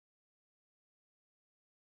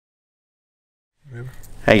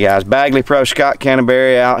Hey guys, Bagley Pro Scott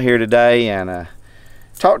Canterbury out here today, and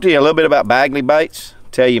talk to you a little bit about Bagley baits,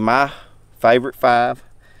 tell you my favorite 5,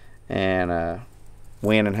 and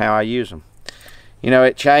when and how I use them. You know,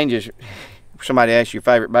 it changes. Somebody asks your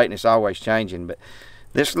favorite bait and it's always changing, but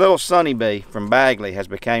this little Sunny Bee from Bagley has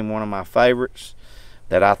become one of my favorites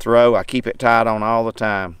that I throw. I keep it tied on all the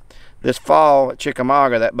time. This fall at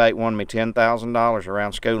Chickamauga, that bait won me $10,000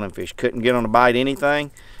 around schooling fish. Couldn't get on to bite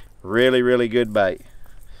anything. Really good bait.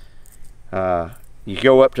 You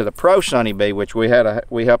go up to the Pro Sunny Bee, which we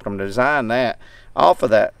helped them design that. Off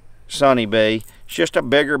of that Sunny Bee, it's just a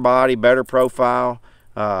bigger body, better profile.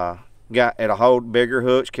 It'll hold bigger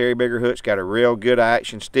hooks, carry bigger hooks. Got a real good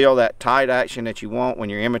action, still that tight action that you want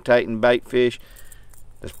when you're imitating bait fish.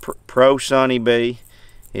 This Pro Sunny Bee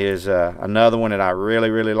is another one that I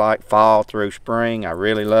really like. Fall through spring, I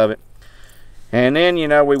really love it. And then, you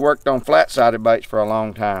know, we worked on flat-sided baits for a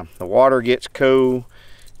long time. The water gets cool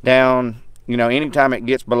down, you know, anytime it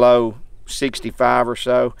gets below 65 or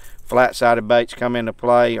so, flat-sided baits come into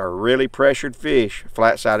play. Or really pressured fish,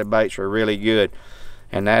 flat-sided baits are really good.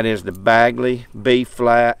 And that is the Bagley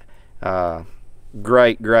B-flat.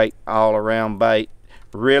 Great all-around bait.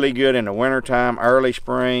 Really good in the wintertime, early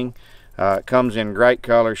spring. It comes in great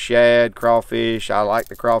colors, shad, crawfish. I like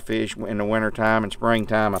the crawfish in the wintertime and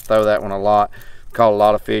springtime. I throw that one a lot. Caught a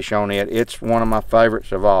lot of fish on it. It's one of my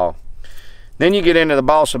favorites of all. Then you get into the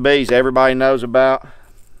Balsa Bees everybody knows about.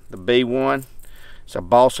 The B1. It's a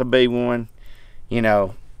Balsa B1. You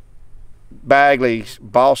know, Bagley's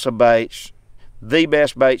Balsa baits, the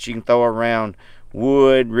best baits you can throw around.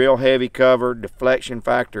 Wood, real heavy cover, deflection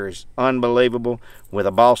factor is unbelievable. With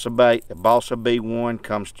a Balsa bait, the Balsa B1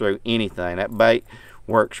 comes through anything. That bait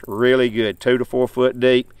works really good, 2 to 4 foot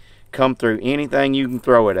deep, come through anything you can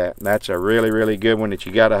throw it at. That's a really good one that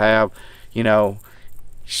you got to have. You know,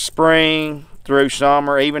 spring through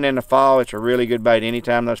summer, even in the fall, it's a really good bait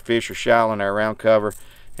anytime those fish are shallow and they're around cover.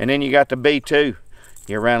 And then you got the B2.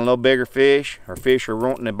 You're around a little bigger fish, or fish are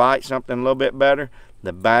wanting to bite something a little bit better.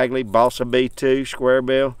 The Bagley Balsa B2 square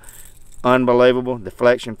bill, unbelievable.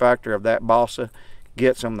 Deflection factor of that Balsa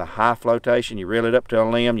gets them the high flotation. You reel it up to a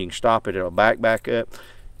limb, you can stop it, it'll back up,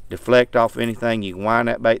 deflect off anything, you can wind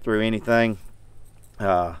that bait through anything.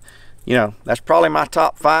 You know, that's probably my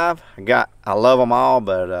top 5. I love them all,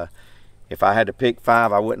 but if I had to pick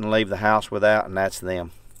 5, I wouldn't leave the house without, and that's them.